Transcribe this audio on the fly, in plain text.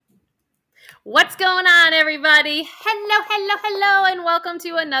What's going on, everybody? Hello, and welcome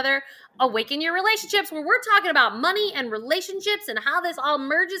to another Awaken Your Relationships, where we're talking about money and relationships and how this all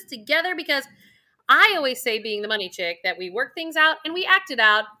merges together. Because I always say, being the money chick, that we work things out and we act it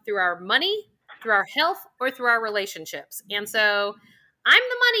out through our money, through our health, or through our relationships. And so I'm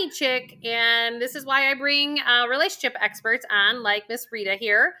the money chick, and this is why I bring relationship experts on, like Miss Rita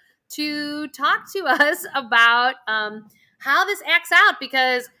here, to talk to us about how this acts out,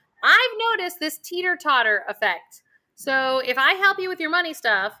 because I've noticed this teeter-totter effect. So if I help you with your money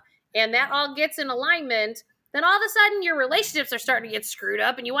stuff and that all gets in alignment, then all of a sudden your relationships are starting to get screwed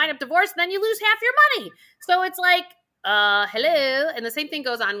up and you wind up divorced, and then you lose half your money. So it's like, hello. And the same thing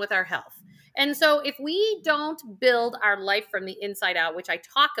goes on with our health. And so if we don't build our life from the inside out, which I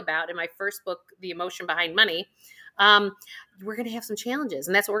talk about in my first book, The Emotion Behind Money, we're going to have some challenges.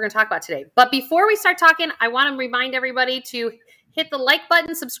 And that's what we're going to talk about today. But before we start talking, I want to remind everybody to hit the like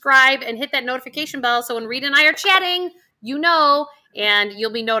button, subscribe, and hit that notification bell. So when Rita and I are chatting, you know, and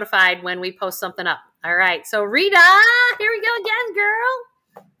you'll be notified when we post something up. All right. So Rita, here we go again,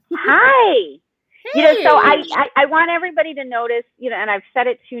 girl. Hi. Hey. So I want everybody to notice, and I've said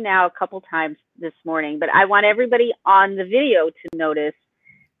it to you now a couple times this morning, but I want everybody on the video to notice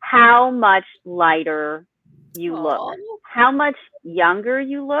how much lighter you look, how much younger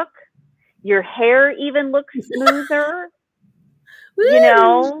you look. Your hair even looks smoother.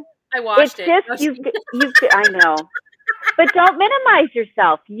 I watched it. I know. But don't minimize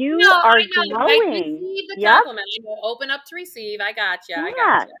yourself. You are glowing. I receive the compliment. I know, open up to receive. I got you.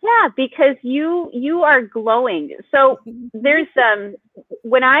 Yeah, because you are glowing. So there's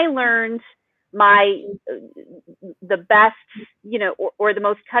when I learned the best, or the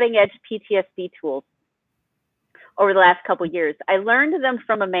most cutting edge PTSD tools over the last couple of years, I learned them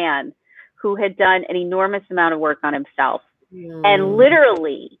from a man who had done an enormous amount of work on himself. And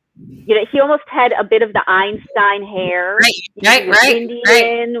literally, he almost had a bit of the Einstein hair,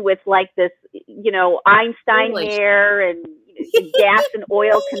 Indian with like this, Einstein hair, and gas and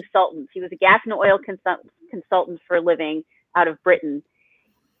oil consultant. He was a gas and oil consultant for a living out of Britain.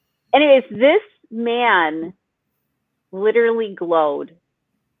 Anyways, this man literally glowed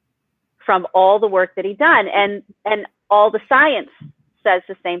from all the work that he'd done, and all the science says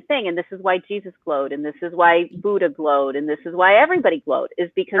the same thing. And this is why Jesus glowed, and this is why Buddha glowed, and this is why everybody glowed, is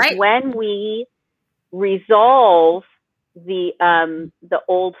because when we resolve the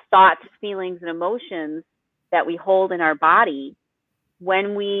old thoughts, feelings, and emotions that we hold in our body,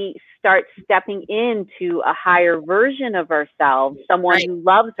 when we start stepping into a higher version of ourselves, someone who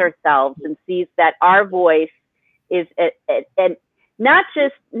loves ourselves and sees that our voice is and not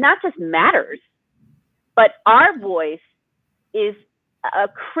just matters, but our voice is a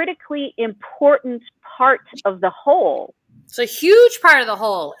critically important part of the whole. It's a huge part of the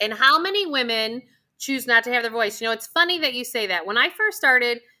whole. And how many women choose not to have their voice? It's funny that you say that. When I first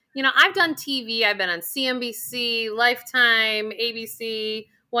started, I've done TV. I've been on CNBC, Lifetime, ABC,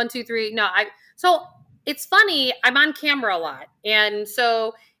 1, 2, 3. So it's funny. I'm on camera a lot. And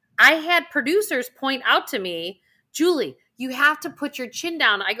so I had producers point out to me, Julie, you have to put your chin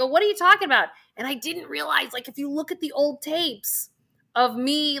down. I go, what are you talking about? And I didn't realize, if you look at the old tapes of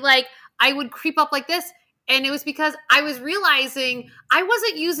me, I would creep up like this. And it was because I was realizing I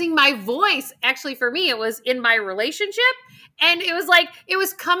wasn't using my voice. Actually, for me, it was in my relationship. And it was it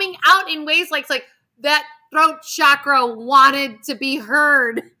was coming out in ways like that throat chakra wanted to be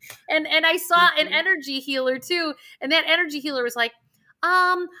heard. And I saw an energy healer too. And that energy healer was like,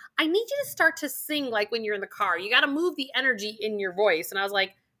 I need you to start to sing like when you're in the car. You got to move the energy in your voice. And I was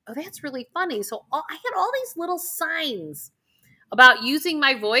like, oh, that's really funny. So I had all these little signs about using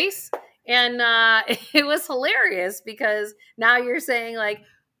my voice. And it was hilarious, because now you're saying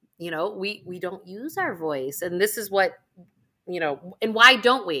we don't use our voice. And this is what, and why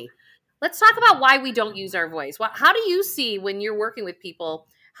don't we? Let's talk about why we don't use our voice. How do you see, when you're working with people,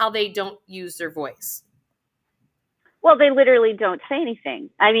 how they don't use their voice? Well, they literally don't say anything.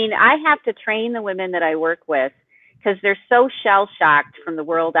 I mean, I have to train the women that I work with, because they're so shell-shocked from the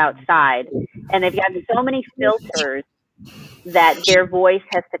world outside. And they've got so many filters that their voice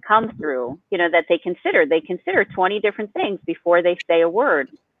has to come through, that they consider 20 different things before they say a word.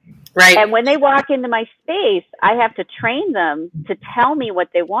 Right. And when they walk into my space, I have to train them to tell me what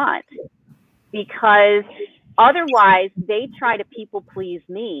they want, because otherwise they try to people please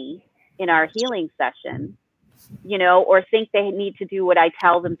me in our healing session, or think they need to do what I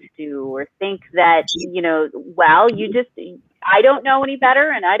tell them to do, or think that, I don't know any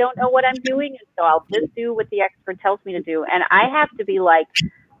better, and I don't know what I'm doing, and so I'll just do what the expert tells me to do. And I have to be like,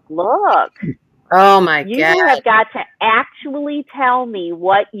 look, oh my God, you have got to actually tell me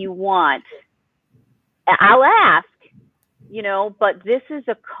what you want I'll ask, you know, but this is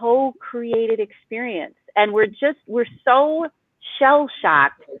a co-created experience. And we're so shell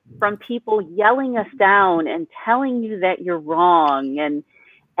shocked from people yelling us down and telling you that you're wrong and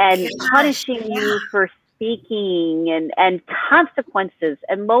punishing you for speaking and consequences.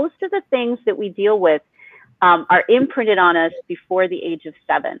 And most of the things that we deal with are imprinted on us before the age of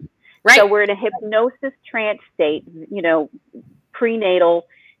 7. Right. So we're in a hypnosis trance state, you know, prenatal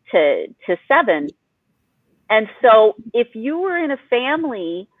to 7. And so if you were in a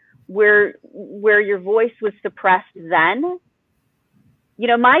family where your voice was suppressed then, you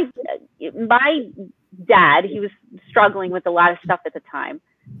know, my dad, he was struggling with a lot of stuff at the time.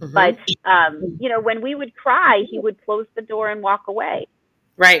 Mm-hmm. But, you know, when we would cry, he would close the door and walk away.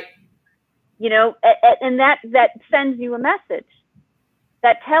 Right. You know, and that sends you a message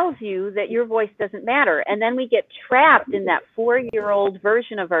that tells you that your voice doesn't matter. And then we get trapped in that 4-year-old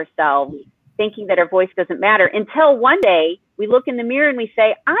version of ourselves, thinking that our voice doesn't matter, until one day we look in the mirror and we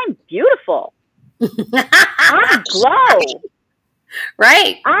say, I'm beautiful. I glow.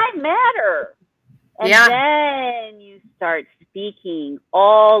 Right. I matter. And then you start speaking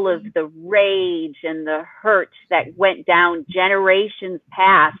all of the rage and the hurt that went down generations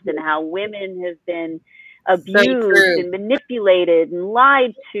past, and how women have been abused and manipulated and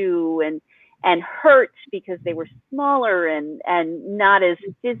lied to and hurt because they were smaller and not as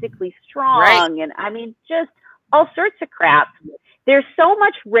physically strong. Right. And I mean, just all sorts of crap. There's so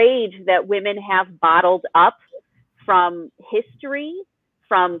much rage that women have bottled up from history,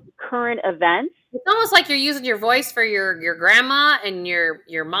 from current events. It's almost like you're using your voice for your grandma and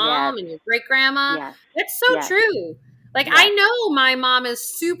your mom and your great grandma. Yes. It's so true. Like, I know my mom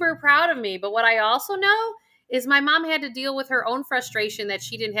is super proud of me, but what I also know is my mom had to deal with her own frustration that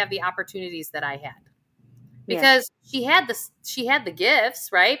she didn't have the opportunities that I had, because she had the gifts,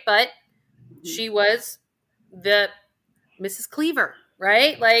 right? But she was the Mrs. Cleaver,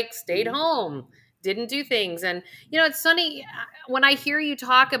 right? Like, stayed home, didn't do things. And, you know, it's funny when I hear you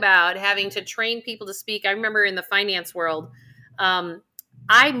talk about having to train people to speak. I remember in the finance world,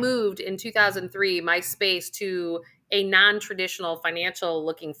 I moved in 2003, my space, to a non-traditional financial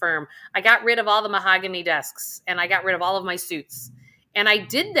looking firm. I got rid of all the mahogany desks and I got rid of all of my suits. And I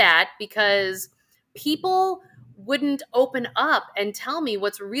did that because people wouldn't open up and tell me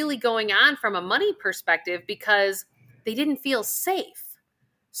what's really going on from a money perspective, because they didn't feel safe.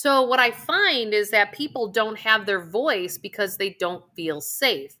 So what I find is that people don't have their voice because they don't feel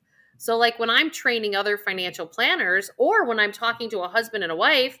safe. So like when I'm training other financial planners, or when I'm talking to a husband and a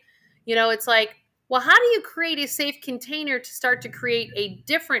wife, you know, it's like, well, how do you create a safe container to start to create a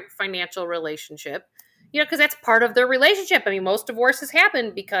different financial relationship? You know, because that's part of their relationship. I mean, most divorces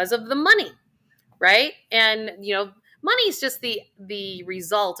happen because of the money, right? And, you know, money is just the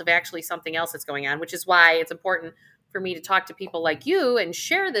result of actually something else that's going on, which is why it's important for me to talk to people like you and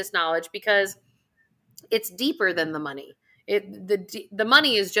share this knowledge, because it's deeper than the money. The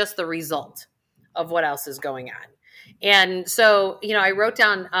money is just the result of what else is going on. And so, you know, I wrote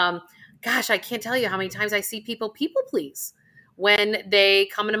down, gosh, I can't tell you how many times I see people please when they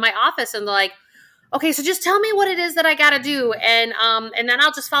come into my office and they're like, okay, so just tell me what it is that I got to do. And then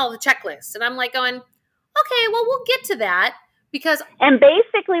I'll just follow the checklist. And I'm like going, okay, well, we'll get to that, because. And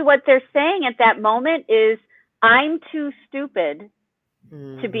basically what they're saying at that moment is, I'm too stupid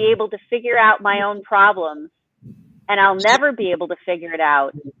to be able to figure out my own problems, and I'll never be able to figure it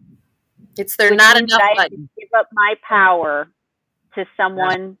out. It's there not enough. I have to give up my power to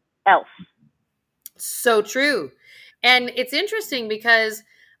someone else. So true. And it's interesting because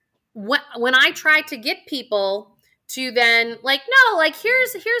when I try to get people to then like, no, like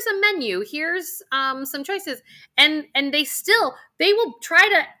here's a menu, here's some choices, and they will try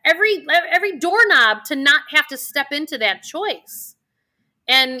to every doorknob to not have to step into that choice.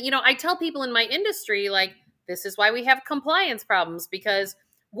 And you know, I tell people in my industry, like, this is why we have compliance problems, because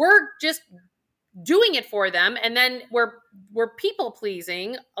we're just doing it for them, and then we're people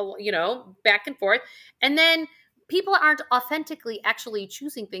pleasing, you know, back and forth, and then people aren't authentically actually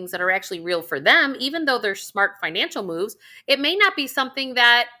choosing things that are actually real for them, even though they're smart financial moves. It may not be something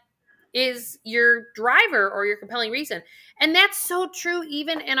that is your driver or your compelling reason. And that's so true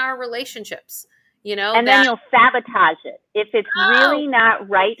even in our relationships, you know. And then you'll sabotage it if it's really not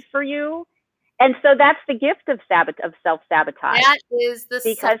right for you. And so that's the gift of self-sabotage. That is the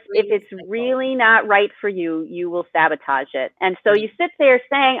because if it's really not right for you, you will sabotage it. And so you sit there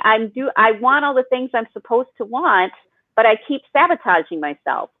saying, I want all the things I'm supposed to want, but I keep sabotaging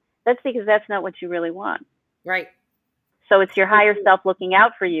myself. That's because that's not what you really want. Right. So it's your higher self looking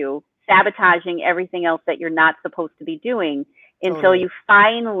out for you, sabotaging everything else that you're not supposed to be doing until you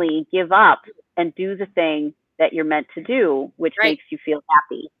finally give up and do the thing that you're meant to do, which Right. makes you feel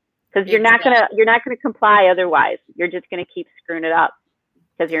happy. Because you're not gonna comply otherwise. You're just gonna keep screwing it up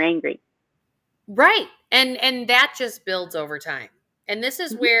because you're angry. Right. And that just builds over time. And this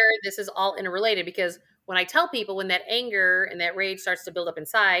is where this is all interrelated, because when I tell people, when that anger and that rage starts to build up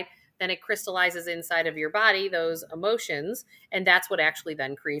inside, then it crystallizes inside of your body, those emotions, and that's what actually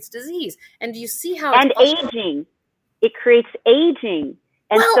then creates disease. And do you see how and aging? It creates aging.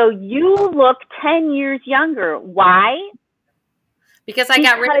 And so you look 10 years younger. Why? Because I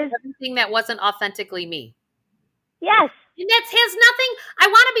got rid of everything that wasn't authentically me. Yes. And that has nothing, I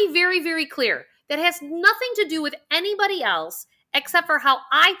want to be very, very clear. That has nothing to do with anybody else except for how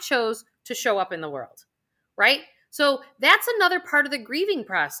I chose to show up in the world, right? So that's another part of the grieving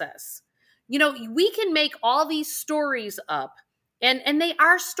process. You know, we can make all these stories up, and they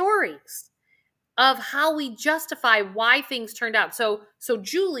are stories of how we justify why things turned out. So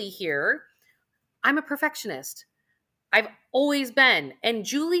Julie here, I'm a perfectionist. I've always been, and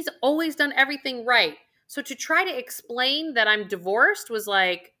Julie's always done everything right. So to try to explain that I'm divorced was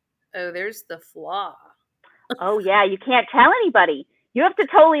like, oh, there's the flaw. Oh yeah, you can't tell anybody. You have to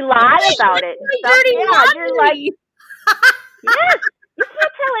totally lie about it. You're like, yes, you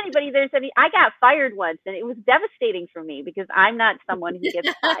can't tell anybody there's any. I got fired once, and it was devastating for me because I'm not someone who gets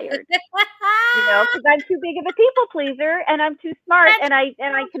fired. You know, because I'm too big of a people pleaser, and I'm too smart, and I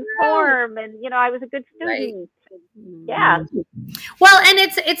conform, and you know, I was a good student. Right. Yeah. Well, and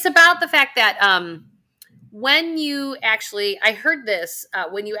it's about the fact that when you actually, I heard this,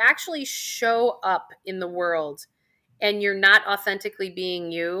 when you actually show up in the world and you're not authentically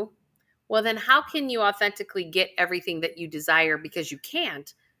being you, well, then how can you authentically get everything that you desire? Because you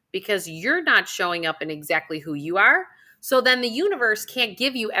can't, because you're not showing up in exactly who you are. So then the universe can't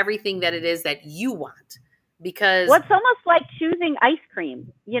give you everything that it is that you want. Because well, it's almost like choosing ice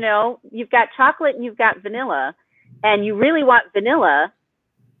cream. You know, you've got chocolate and you've got vanilla, and you really want vanilla,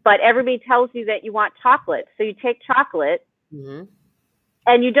 but everybody tells you that you want chocolate. So you take chocolate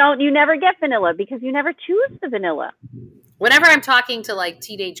and you never get vanilla because you never choose the vanilla. Whenever I'm talking to like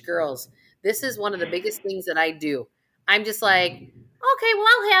teenage girls, this is one of the biggest things that I do. I'm just like, okay, well,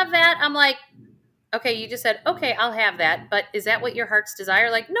 I'll have that. I'm like, okay, you just said, okay, I'll have that. But is that what your heart's desire?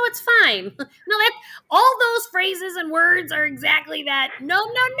 Like, no, it's fine. No, that all those phrases and words are exactly that. No.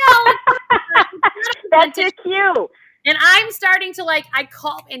 That's your cue. And I'm starting to like,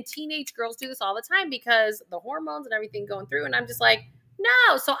 and teenage girls do this all the time because the hormones and everything going through. And I'm just like,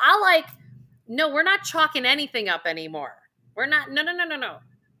 no. So no, we're not chalking anything up anymore. We're not, no.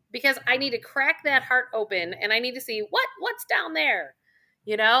 Because I need to crack that heart open and I need to see what's down there,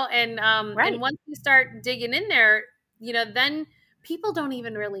 you know? And, right. And once you start digging in there, you know, then people don't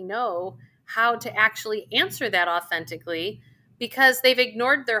even really know how to actually answer that authentically, because they've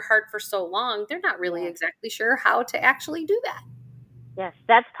ignored their heart for so long. They're not really exactly sure how to actually do that. Yes,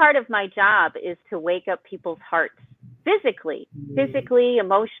 that's part of my job, is to wake up people's hearts physically,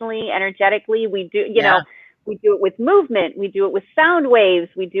 emotionally, energetically. We do, you know, we do it with movement. We do it with sound waves.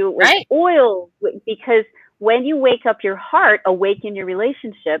 We do it with oil, because when you wake up your heart, awaken your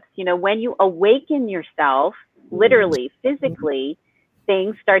relationships, you know, when you awaken yourself, literally, physically,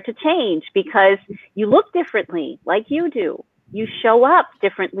 things start to change because you look differently, like you do. You show up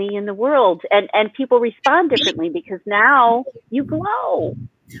differently in the world, and people respond differently because now you glow.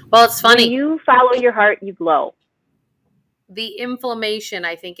 Well, it's funny. When you follow your heart, you glow. The inflammation,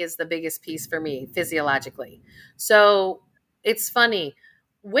 I think, is the biggest piece for me physiologically. So it's funny.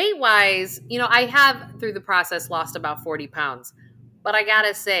 Weight-wise, you know, I have, through the process, lost about 40 pounds. But I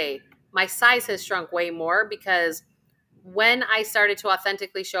gotta say, my size has shrunk way more because when I started to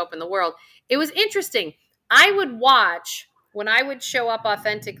authentically show up in the world, it was interesting. I would watch when I would show up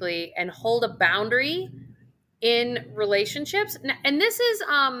authentically and hold a boundary in relationships. And this is,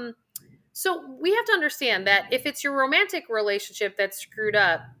 so we have to understand that if it's your romantic relationship that's screwed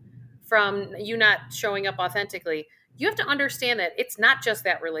up from you not showing up authentically, you have to understand that it's not just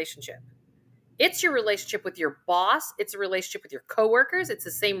that relationship. It's your relationship with your boss. It's a relationship with your coworkers. It's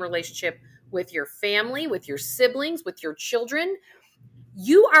the same relationship with your family, with your siblings, with your children.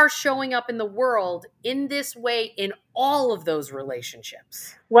 You are showing up in the world in this way in all of those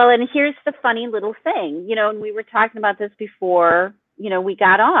relationships. Well, and here's the funny little thing, you know, and we were talking about this before, you know, we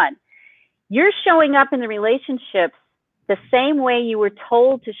got on. You're showing up in the relationships the same way you were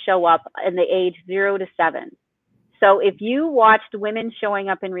told to show up in the age 0 to 7. So if you watched women showing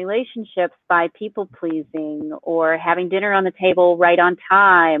up in relationships by people pleasing or having dinner on the table right on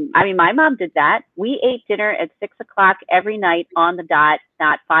time. I mean, my mom did that. We ate dinner at 6 o'clock every night on the dot,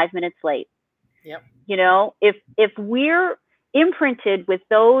 not 5 minutes late. Yep. You know, if we're imprinted with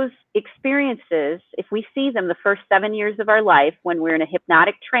those experiences, if we see them the first 7 years of our life when we're in a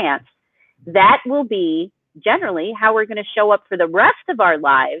hypnotic trance, that will be generally how we're going to show up for the rest of our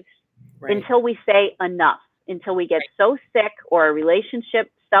lives until we say enough, until we get so sick or a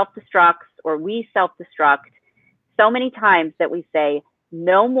relationship self-destructs or we self-destruct so many times that we say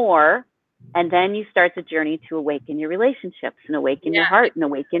no more. And then you start the journey to awaken your relationships and awaken your heart and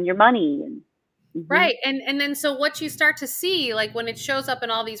awaken your money. And right. And then so what you start to see, like when it shows up in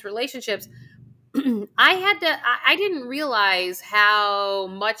all these relationships, I didn't realize how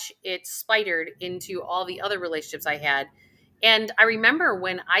much it spidered into all the other relationships I had. And I remember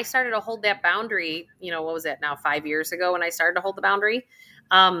when I started to hold that boundary, what was that now, 5 years ago when I started to hold the boundary?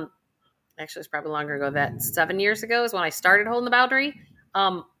 Actually, it's probably longer ago. That 7 years ago is when I started holding the boundary.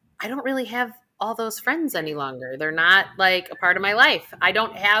 I don't really have all those friends any longer. They're not like a part of my life. I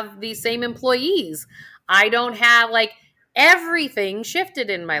don't have these same employees. I don't have everything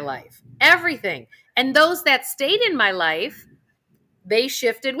shifted in my life, everything. And those that stayed in my life, they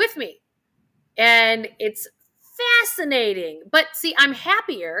shifted with me. And it's fascinating. But see, I'm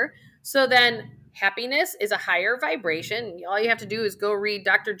happier. So then happiness is a higher vibration. All you have to do is go read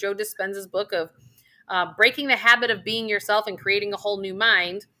Dr. Joe Dispenza's book of Breaking the Habit of Being Yourself and Creating a Whole New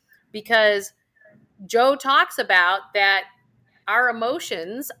Mind, because Joe talks about that our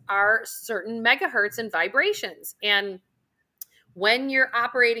emotions are certain megahertz and vibrations. And when you're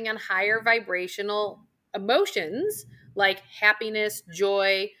operating on higher vibrational emotions like happiness,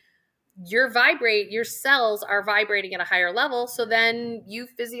 joy, your cells are vibrating at a higher level. So then you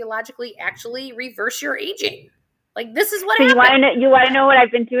physiologically actually reverse your aging. Like, this is what happened. You want to know what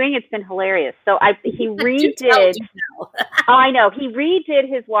I've been doing? It's been hilarious. So he redid. Oh, I know. He redid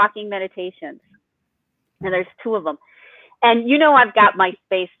his walking meditations, and there's 2 of them. And I've got my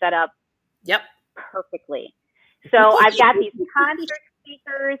space set up. Yep. Perfectly. So I've got these concert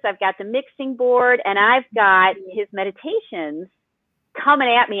speakers, I've got the mixing board, and I've got his meditations coming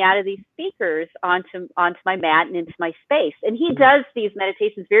at me out of these speakers onto my mat and into my space. And he does these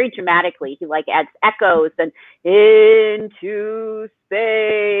meditations very dramatically. He adds echoes and into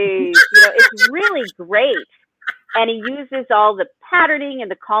space. It's really great. And he uses all the patterning and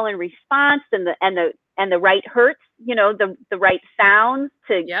the call and response and the right hertz, the right sounds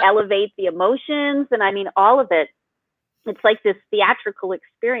to elevate the emotions. And I mean, all of it. It's like this theatrical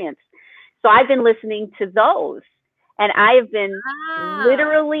experience. So I've been listening to those. And I have been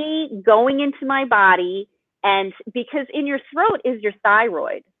literally going into my body, and because in your throat is your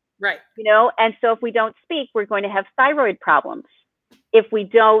thyroid, right? And so if we don't speak, we're going to have thyroid problems. If we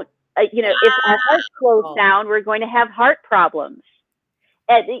don't, if our heart slows down, we're going to have heart problems.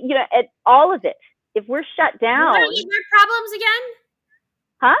 At all of it. If we're shut down, what are your heart problems again?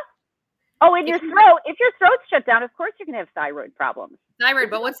 Huh? Oh, in your throat. If your throat's shut down, of course you're going to have thyroid problems.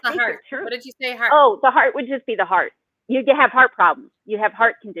 Thyroid, but what's the heart? What did you say? Heart. Oh, the heart would just be the heart. You have heart problems. You have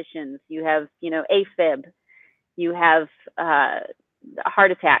heart conditions. You have, AFib. You have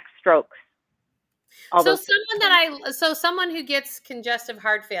heart attacks, strokes. Someone who gets congestive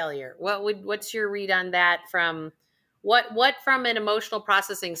heart failure, what's your read on that from what from an emotional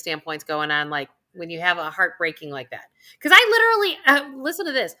processing standpoint's going on, like when you have a heart breaking like that? Because I literally, listen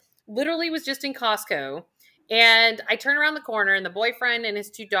to this, literally was just in Costco, and I turn around the corner and the boyfriend and his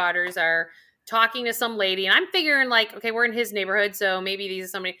 2 daughters are talking to some lady, and I'm figuring okay, we're in his neighborhood, so maybe these are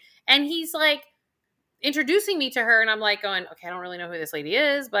somebody, and he's introducing me to her, and I'm going, okay, I don't really know who this lady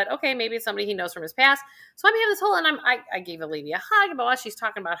is, but okay, maybe it's somebody he knows from his past. So I'm having this whole, and I gave the lady a hug, but while she's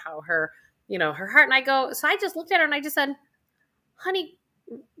talking about how her, her heart, and so I just looked at her and I just said, honey,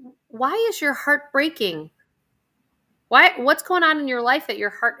 why is your heart breaking? What's going on in your life that your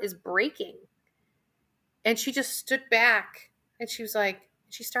heart is breaking? And she just stood back, and she was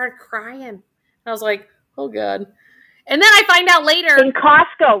she started crying. And I was like, oh God. And then I find out later. In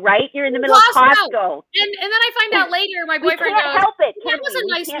Costco, right? You're in the middle of Costco. And then I find out later, my boyfriend goes, help it, that was a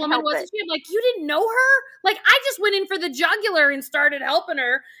nice woman, wasn't she? I'm like, you didn't know her? I just went in for the jugular and started helping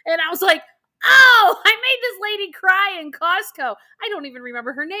her. And I was like, oh, I made this lady cry in Costco. I don't even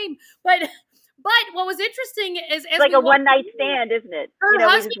remember her name. But what was interesting is, it's like a one-night stand, isn't it? Her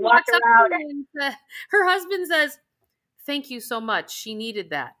husband walks up and her husband says, thank you so much. She needed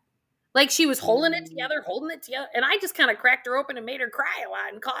that. She was holding it together. And I just kind of cracked her open and made her cry a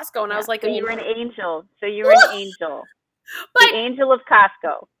lot in Costco. And I was like, so you were an angel. The angel of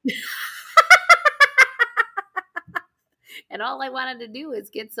Costco. And all I wanted to do is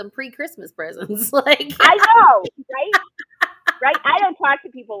get some pre-Christmas presents. I know, right? Right? I don't talk to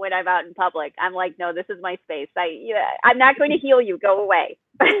people when I'm out in public. I'm like, no, this is my space. I'm not going to heal you. Go away.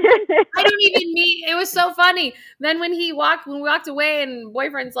 I don't even mean, it was so funny. Then when we walked away and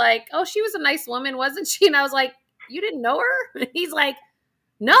boyfriend's like, oh, she was a nice woman, wasn't she? And I was like, you didn't know her? He's like,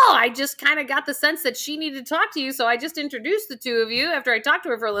 no, I just kind of got the sense that she needed to talk to you. So I just introduced the two of you after I talked to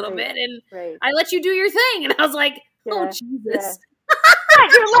her for a little bit and I let you do your thing. And I was like, oh, Jesus.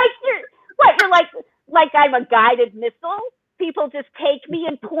 You're like I'm a guided missile. People just take me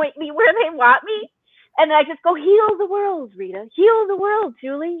and point me where they want me. And I just go, heal the world, Rita. Heal the world,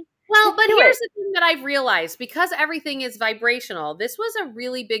 Julie. Well, but here's the thing that I've realized. Because everything is vibrational, this was a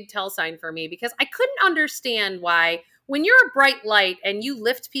really big tell sign for me because I couldn't understand why when you're a bright light and you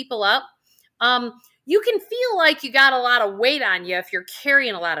lift people up, you can feel like you got a lot of weight on you if you're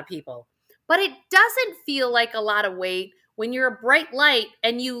carrying a lot of people. But it doesn't feel like a lot of weight when you're a bright light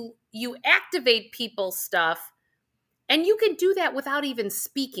and you activate people's stuff. And you can do that without even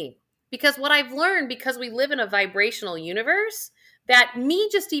speaking. Because what I've learned, because we live in a vibrational universe, that me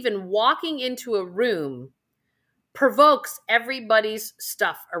just even walking into a room provokes everybody's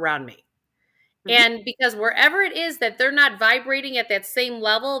stuff around me. And because wherever it is that they're not vibrating at that same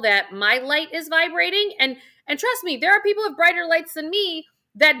level that my light is vibrating, and trust me, there are people with brighter lights than me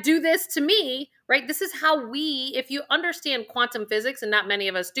that do this to me, right? This is how if you understand quantum physics, and not many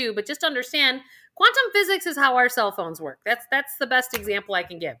of us do, but just understand quantum physics is how our cell phones work. That's the best example I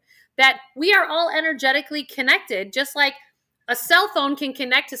can give. That we are all energetically connected, just like a cell phone can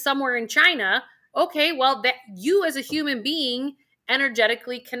connect to somewhere in China. Okay, well, that you as a human being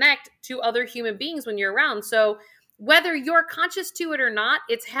energetically connect to other human beings when you're around. So whether you're conscious to it or not,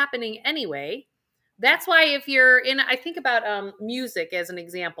 it's happening anyway. That's why if you're in, I think about music as an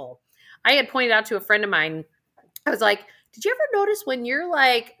example. I had pointed out to a friend of mine, I was like, did you ever notice when you're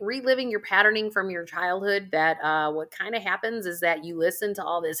like reliving your patterning from your childhood that what kind of happens is that you listen to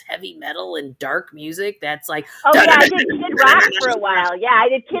all this heavy metal and dark music that's like, oh yeah, I did Kid Rock for a while. Yeah, I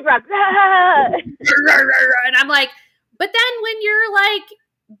did Kid Rock. And I'm like, but then when you're like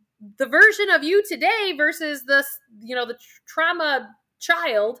the version of you today versus the trauma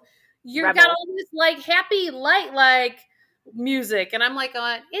child, you've got all this like happy light like music. And I'm like,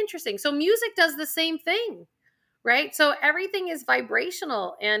 interesting. So music does the same thing. Right? So everything is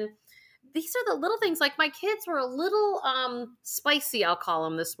vibrational. And these are the little things. Like my kids were a little spicy, I'll call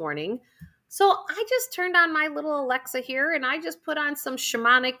them, this morning. So I just turned on my little Alexa here and I just put on some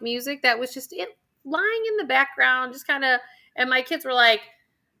shamanic music that was just lying in the background, just kind of, and my kids were like,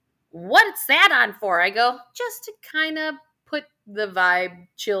 what's that on for? I go, just to kind of put the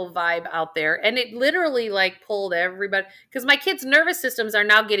chill vibe out there. And it literally like pulled everybody, because my kids' nervous systems are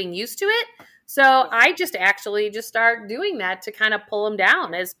now getting used to it. So I just start doing that to kind of pull them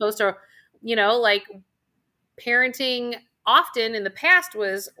down, as opposed to, like parenting often in the past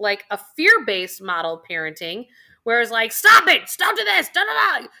was like a fear-based model parenting, whereas like, stop it, stop to this,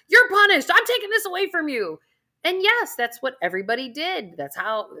 you're punished, I'm taking this away from you. And yes, that's what everybody did. That's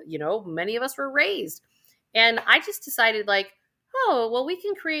how, many of us were raised. And I just decided like, oh, well, we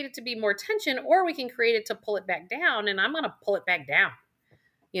can create it to be more tension, or we can create it to pull it back down. And I'm going to pull it back down.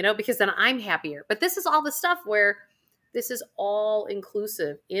 Because then I'm happier. But this is all the stuff where this is all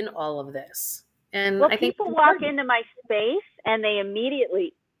inclusive in all of this. And I think people walk into my space and they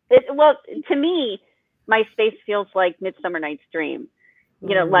immediately, to me, my space feels like Midsummer Night's Dream,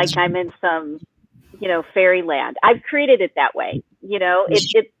 like I'm in some, fairyland. I've created it that way.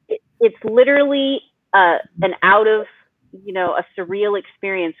 It's literally an out of, a surreal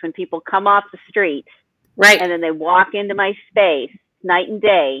experience when people come off the street, right? And then they walk into my space night and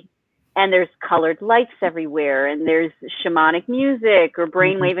day, and there's colored lights everywhere, and there's shamanic music or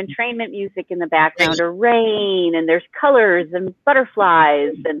brainwave entrainment music in the background, or rain, and there's colors and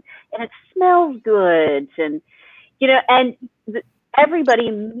butterflies, and it smells good, and everybody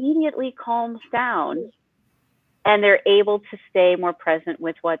immediately calms down, and they're able to stay more present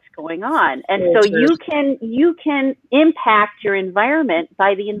with what's going on. And so you can impact your environment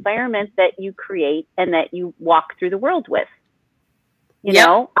by the environment that you create and that you walk through the world with.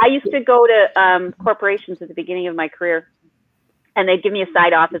 I used to go to corporations at the beginning of my career, and they'd give me a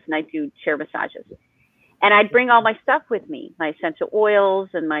side office, and I'd do chair massages. And I'd bring all my stuff with me, my essential oils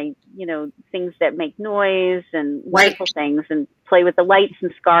and my, things that make noise and wonderful things, and play with the lights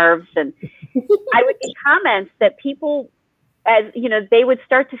and scarves. And I would get comments that people, as they would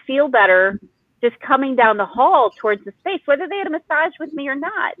start to feel better just coming down the hall towards the space, whether they had a massage with me or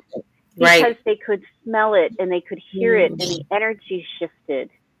not. Because they could smell it and they could hear it, and the energy shifted.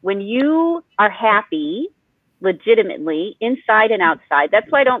 When you are happy, legitimately, inside and outside,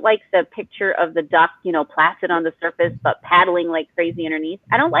 that's why I don't like the picture of the duck, placid on the surface, but paddling like crazy underneath.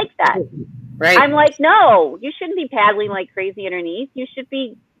 I don't like that. Right. I'm like, no, you shouldn't be paddling like crazy underneath. You should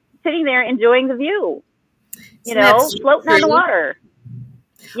be sitting there enjoying the view, you know, floating on the water,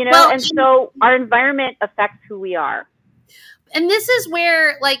 you know, and so our environment affects who we are. And this is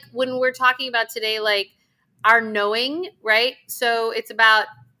where, like, when we're talking about today, like, our knowing, right? So it's about,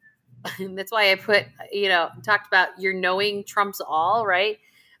 that's why I put, you know, talked about your knowing trumps all, right?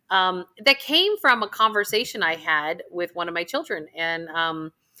 That came from a conversation I had with one of my children.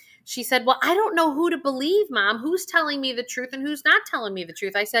 And she said, well, I don't know who to believe, Mom. Who's telling me the truth and who's not telling me the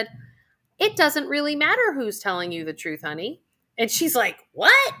truth? I said, it doesn't really matter who's telling you the truth, honey. And she's like,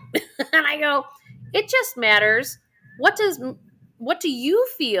 what? And I go, it just matters. What do you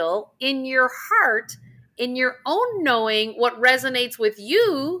feel in your heart, in your own knowing, what resonates with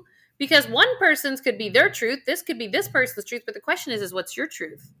you? Because one person's could be their truth. This could be this person's truth. But the question is what's your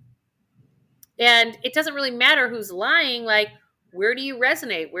truth? And it doesn't really matter who's lying. Like, where do you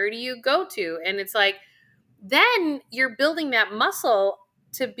resonate? Where do you go to? And it's like, then you're building that muscle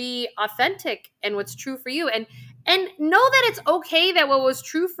to be authentic and what's true for you. And know that it's okay that what was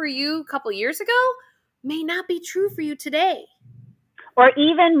true for you a couple years ago may not be true for you today. Or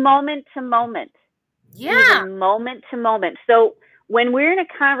even moment to moment. Yeah. Even moment to moment. So when we're in a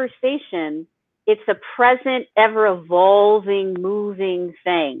conversation, it's a present, ever evolving, moving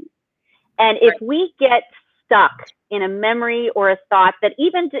thing. And if we get stuck in a memory or a thought that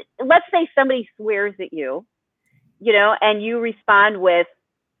even, let's say somebody swears at you, you know, and you respond with,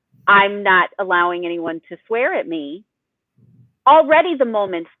 I'm not allowing anyone to swear at me. Already the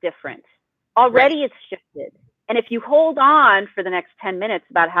moment's different. Already it's shifted. And if you hold on for the next 10 minutes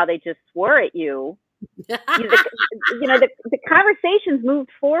about how they just swore at you, the conversation's moved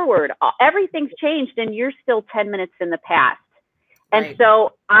forward. Everything's changed and you're still 10 minutes in the past. And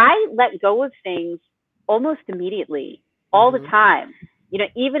so I let go of things almost immediately, all the time. You know,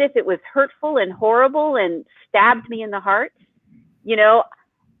 even if it was hurtful and horrible and stabbed me in the heart, you know,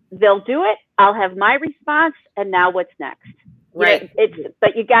 they'll do it. I'll have my response. And now what's next? Right.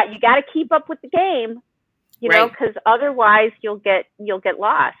 But you got to keep up with the game, you know, because otherwise you'll get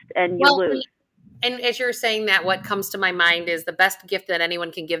lost and you'll lose. And as you're saying that, what comes to my mind is the best gift that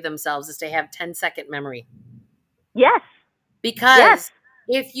anyone can give themselves is to have 10-second memory. Yes. Because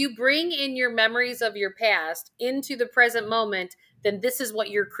if you bring in your memories of your past into the present moment, then this is what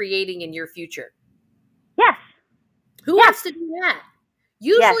you're creating in your future. Yes. Who wants to do that?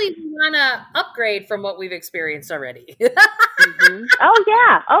 Usually we want to upgrade from what we've experienced already. Oh,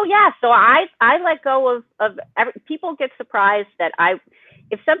 yeah. Oh, yeah. So I let go of people get surprised that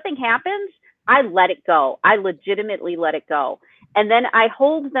if something happens, I let it go. I legitimately let it go. And then I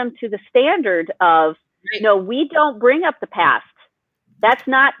hold them to the standard of, no, we don't bring up the past. That's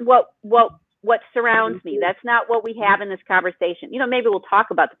not what surrounds me. That's not what we have in this conversation. You know, maybe we'll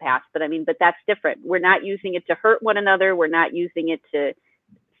talk about the past, but that's different. We're not using it to hurt one another. We're not using it to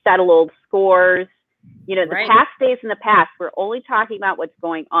settle old scores. You know, the past stays in the past. We're only talking about what's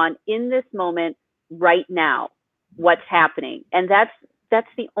going on in this moment right now, what's happening. And that's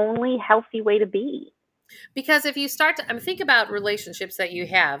the only healthy way to be. Because if you start to think about relationships that you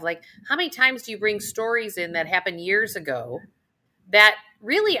have, like how many times do you bring stories in that happened years ago that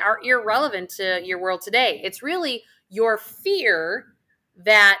really are irrelevant to your world today? It's really your fear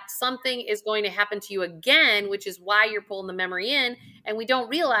that something is going to happen to you again, which is why you're pulling the memory in. And we don't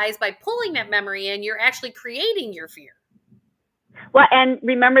realize by pulling that memory in, you're actually creating your fear. Well, and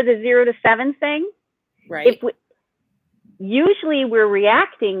remember the 0 to 7 thing? Right. Usually we're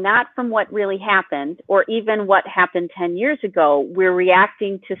reacting not from what really happened or even what happened 10 years ago. We're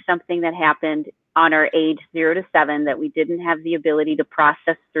reacting to something that happened on our age 0 to 7 that we didn't have the ability to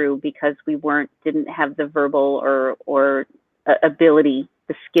process through because we didn't have the verbal or ability,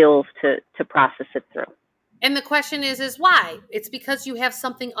 the skills to process it through. And the question is why? It's because you have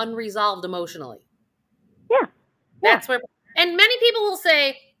something unresolved emotionally. Yeah. That's where, and many people will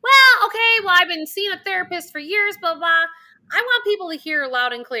say, well, okay, well, I've been seeing a therapist for years, blah, blah. I want people to hear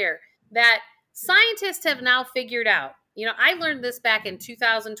loud and clear that scientists have now figured out, you know, I learned this back in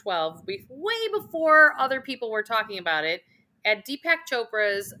 2012, way before other people were talking about it, at Deepak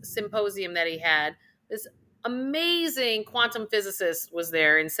Chopra's symposium that he had. This amazing quantum physicist was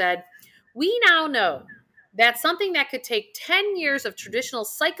there and said, we now know that something that could take 10 years of traditional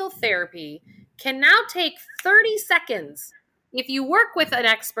psychotherapy can now take 30 seconds if you work with an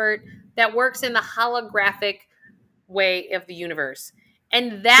expert that works in the holographic way of the universe.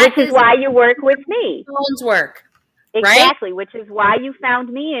 And that is why you work with me. Phone's work. Exactly, right? Which is why you found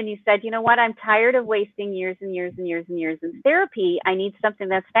me and you said, you know what, I'm tired of wasting years and years and years and years in therapy. I need something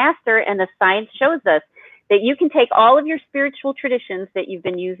that's faster. And the science shows us that you can take all of your spiritual traditions that you've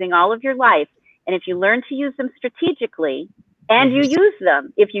been using all of your life, and if you learn to use them strategically, and you use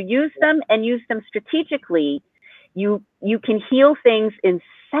them, if you use them and use them strategically, you can heal things in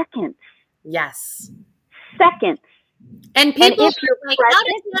seconds. Yes. Seconds. And people, if you're like, present, how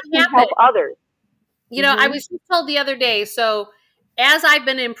does that you can happen? help others. You know, I was just told the other day, so as I've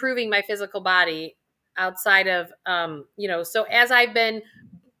been improving my physical body outside of, you know, so as I've been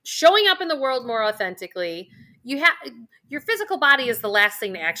showing up in the world more authentically, your physical body is the last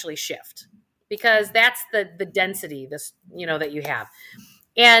thing to actually shift, because that's the density, this, you know, that you have.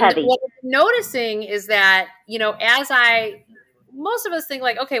 And Heavy. what I'm noticing is that, you know, most of us think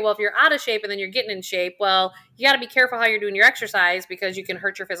like, okay, well, if you're out of shape and then you're getting in shape, well, you got to be careful how you're doing your exercise because you can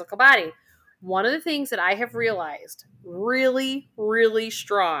hurt your physical body. One of the things that I have realized really, really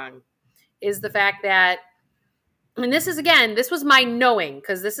strong is the fact that, and this was my knowing,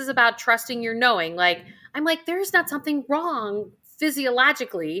 because this is about trusting your knowing. Like, I'm like, there's not something wrong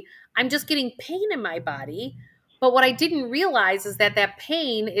physiologically. I'm just getting pain in my body. But what I didn't realize is that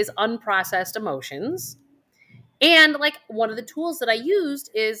pain is unprocessed emotions. And like, one of the tools that I used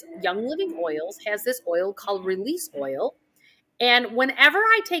is Young Living Oils has this oil called Release Oil. And whenever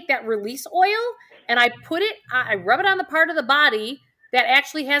I take that release oil and I rub it on the part of the body that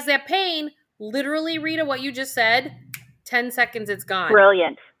actually has that pain, literally, Rita, what you just said, 10 seconds, it's gone.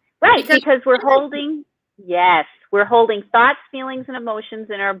 Brilliant. Right, because we're holding thoughts, feelings, and emotions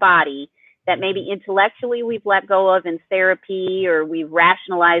in our body that maybe intellectually we've let go of in therapy or we've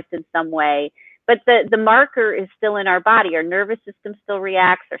rationalized in some way. But the marker is still in our body. Our nervous system still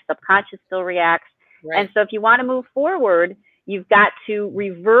reacts. Our subconscious still reacts. Right. And so if you want to move forward, you've got to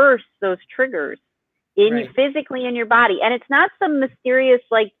reverse those triggers physically in your body. And it's not some mysterious,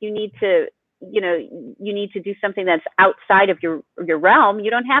 like, you need to do something that's outside of your realm.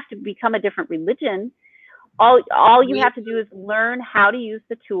 You don't have to become a different religion. All you have to do is learn how to use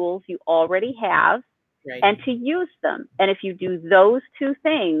the tools you already have and to use them. And if you do those two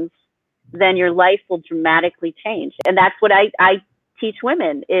things, then your life will dramatically change. And that's what I teach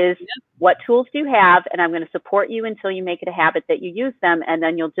women is, what tools do you have? And I'm going to support you until you make it a habit that you use them. And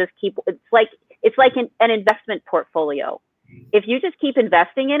then you'll just keep, it's like an investment portfolio. If you just keep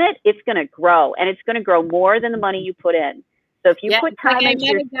investing in it, it's going to grow, and it's going to grow more than the money you put in. So if you put time into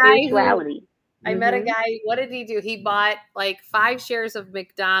your spirituality. I met a guy, what did he do? He bought like 5 shares of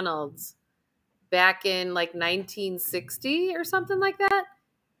McDonald's back in like 1960 or something like that.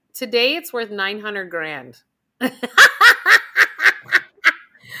 Today it's worth $900,000. Because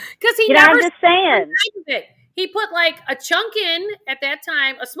he never, I'm just saying. It. He put like a chunk in at that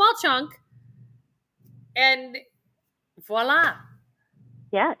time, a small chunk, and voila.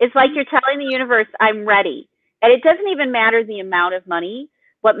 Yeah, it's like you're telling the universe, I'm ready. And it doesn't even matter the amount of money.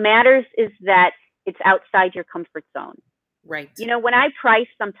 What matters is that it's outside your comfort zone. Right. You know, when I price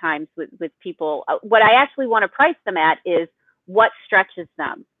sometimes with people, what I actually want to price them at is what stretches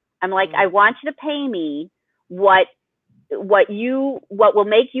them. I'm like, I want you to pay me what will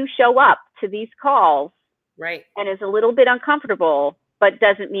make you show up to these calls. Right. And is a little bit uncomfortable, but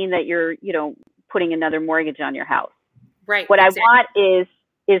doesn't mean that you're, putting another mortgage on your house. Right. What exactly. I want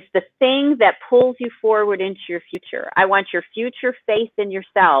is the thing that pulls you forward into your future. I want your future faith in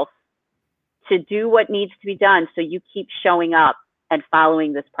yourself to do what needs to be done, so you keep showing up and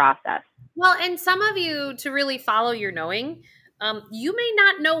following this process. Well, and some of you, to really follow your knowing, you may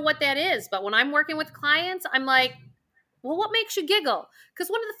not know what that is, but when I'm working with clients, I'm like, well, what makes you giggle? Because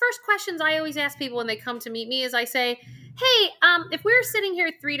one of the first questions I always ask people when they come to meet me is I say, hey, if we were sitting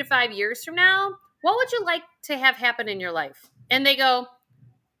here 3 to 5 years from now, what would you like to have happen in your life? And they go,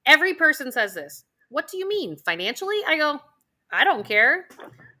 every person says this. What do you mean? Financially? I go, I don't care.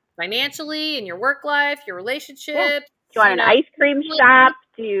 Financially, in your work life, your relationship. Yeah. Do you want an ice cream shop?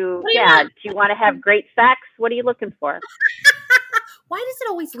 Do you want to have great sex? What are you looking for? Why does it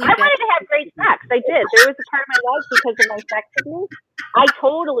always leave? I wanted to have great sex. I did. There was a part of my life because of my sex abuse. I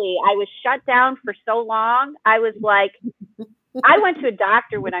was shut down for so long. I was like, I went to a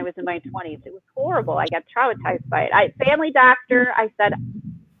doctor when I was in my 20s. It was horrible. I got traumatized by it. Family doctor, I said,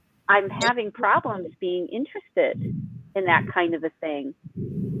 I'm having problems being interested in that kind of a thing.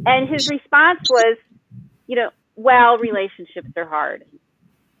 And his response was, well, relationships are hard.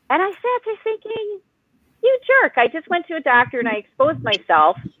 And I sat there thinking, you jerk. I just went to a doctor and I exposed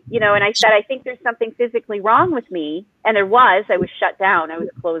myself, and I said, I think there's something physically wrong with me. And there was. I was shut down. I was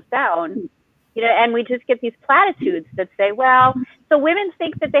closed down. And we just get these platitudes that say, well, so women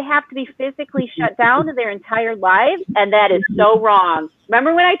think that they have to be physically shut down to their entire lives, and that is so wrong.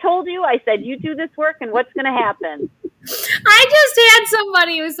 Remember when I told you, I said, you do this work and what's going to happen? I just had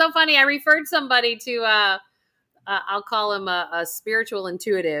somebody, it was so funny. I referred somebody to, I'll call him a spiritual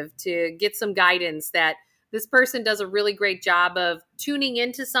intuitive, to get some guidance that this person does a really great job of tuning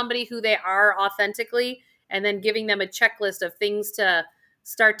into somebody who they are authentically, and then giving them a checklist of things to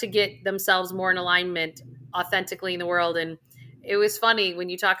start to get themselves more in alignment authentically in the world. And it was funny when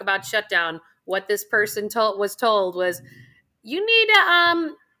you talk about shutdown, what this person was told was, you need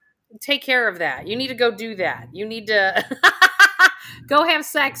to take care of that. You need to go do that. You need to go have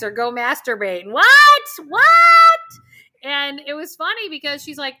sex or go masturbate. What? And it was funny because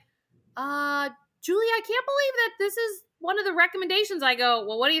she's like, Julie, I can't believe that this is one of the recommendations. I go,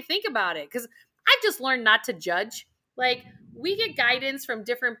 well, what do you think about it? Because I've just learned not to judge. Like, we get guidance from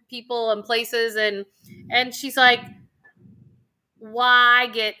different people and places, and she's like, why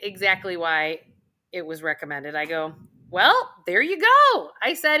get exactly why it was recommended? I go, well, there you go.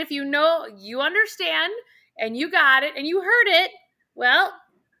 I said, if you know, you understand, and you got it, and you heard it, well,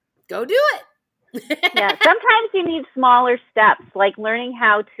 go do it. Yeah, sometimes you need smaller steps, like learning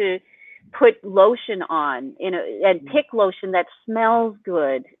how to put lotion on, and pick lotion that smells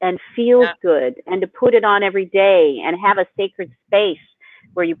good and feels good, and to put it on every day, and have a sacred space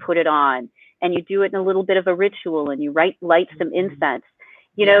where you put it on, and you do it in a little bit of a ritual, and you light some incense.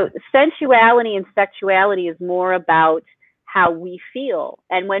 Sensuality and sexuality is more about how we feel,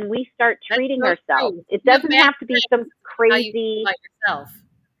 and when we start treating ourselves, it doesn't have to be some crazy.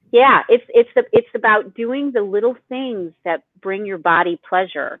 Yeah, it's about doing the little things that bring your body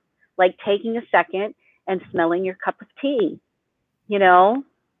pleasure, like taking a second and smelling your cup of tea,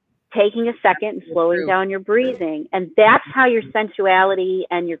 taking a second and slowing down your breathing. And that's how your sensuality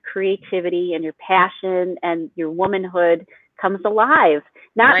and your creativity and your passion and your womanhood comes alive.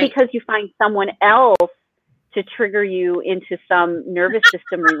 Not because you find someone else to trigger you into some nervous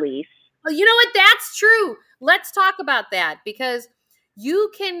system release. Well, you know what? That's true. Let's talk about that, because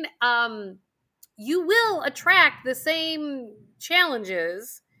you can, you will attract the same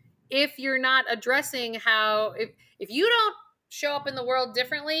challenges if you're not addressing how, if you don't show up in the world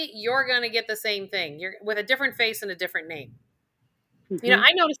differently, you're going to get the same thing. You're with a different face and a different name. Mm-hmm.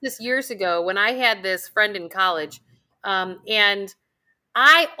 I noticed this years ago when I had this friend in college, and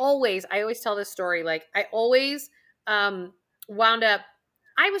I always tell this story. Like, I always wound up,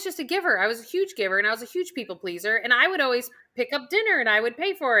 I was just a giver. I was a huge giver, and I was a huge people pleaser, and I would always pick up dinner and I would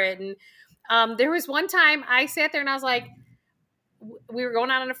pay for it. And there was one time I sat there and I was like, we were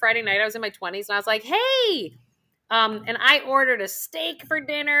going out on a Friday night. I was in my 20s, and I was like, hey, and I ordered a steak for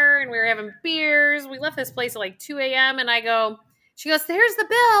dinner, and we were having beers. We left this place at like 2 a.m. And she goes, there's the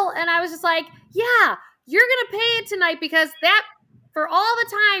bill. And I was just like, yeah, you're going to pay it tonight, because that, for all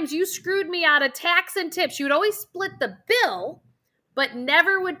the times you screwed me out of tax and tips, you would always split the bill, but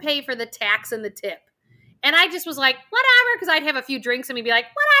never would pay for the tax and the tip. And I just was like, whatever, because I'd have a few drinks and we'd be like,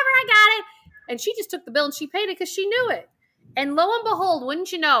 whatever, I got it. And she just took the bill and she paid it because she knew it. And lo and behold,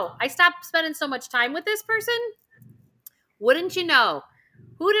 wouldn't you know, I stopped spending so much time with this person. Wouldn't you know,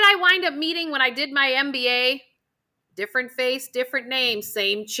 who did I wind up meeting when I did my MBA? Different face, different name,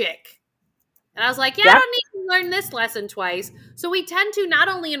 same chick. And I was like, I don't need to learn this lesson twice. So we tend to, not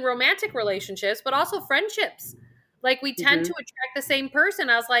only in romantic relationships, but also friendships. Like, we tend to attract the same person.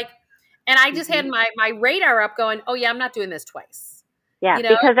 I was like, and I just had my radar up going, oh yeah, I'm not doing this twice. Yeah,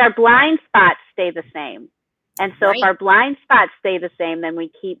 because our blind spots stay the same. And so if our blind spots stay the same, then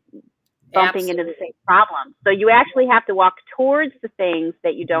we keep bumping into the same problem. So you actually have to walk towards the things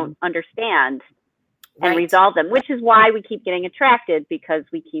that you don't understand and resolve them, which is why we keep getting attracted, because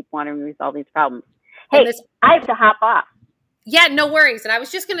we keep wanting to resolve these problems. Hey, I have to hop off. Yeah, no worries. And I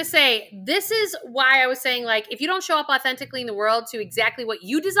was just going to say, this is why I was saying, like, if you don't show up authentically in the world to exactly what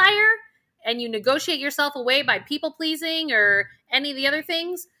you desire, and you negotiate yourself away by people pleasing or any of the other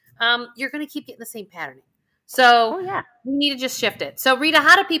things, you're going to keep getting the same patterning. So we need to just shift it. So Rita,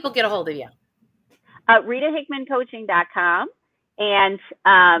 how do people get a hold of you? RitaHickmanCoaching.com. And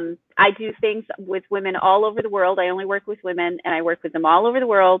I do things with women all over the world. I only work with women, and I work with them all over the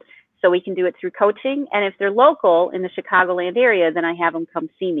world. So we can do it through coaching. And if they're local in the Chicagoland area, then I have them come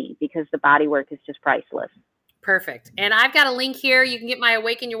see me, because the body work is just priceless. Perfect. And I've got a link here. You can get my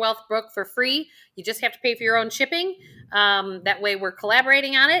Awaken Your Wealth book for free. You just have to pay for your own shipping. That way we're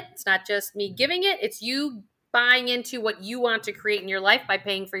collaborating on it. It's not just me giving it. It's you buying into what you want to create in your life by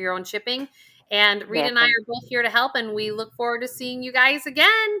paying for your own shipping. And Rita and I are both here to help, and we look forward to seeing you guys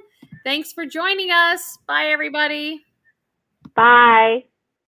again. Thanks for joining us. Bye, everybody. Bye.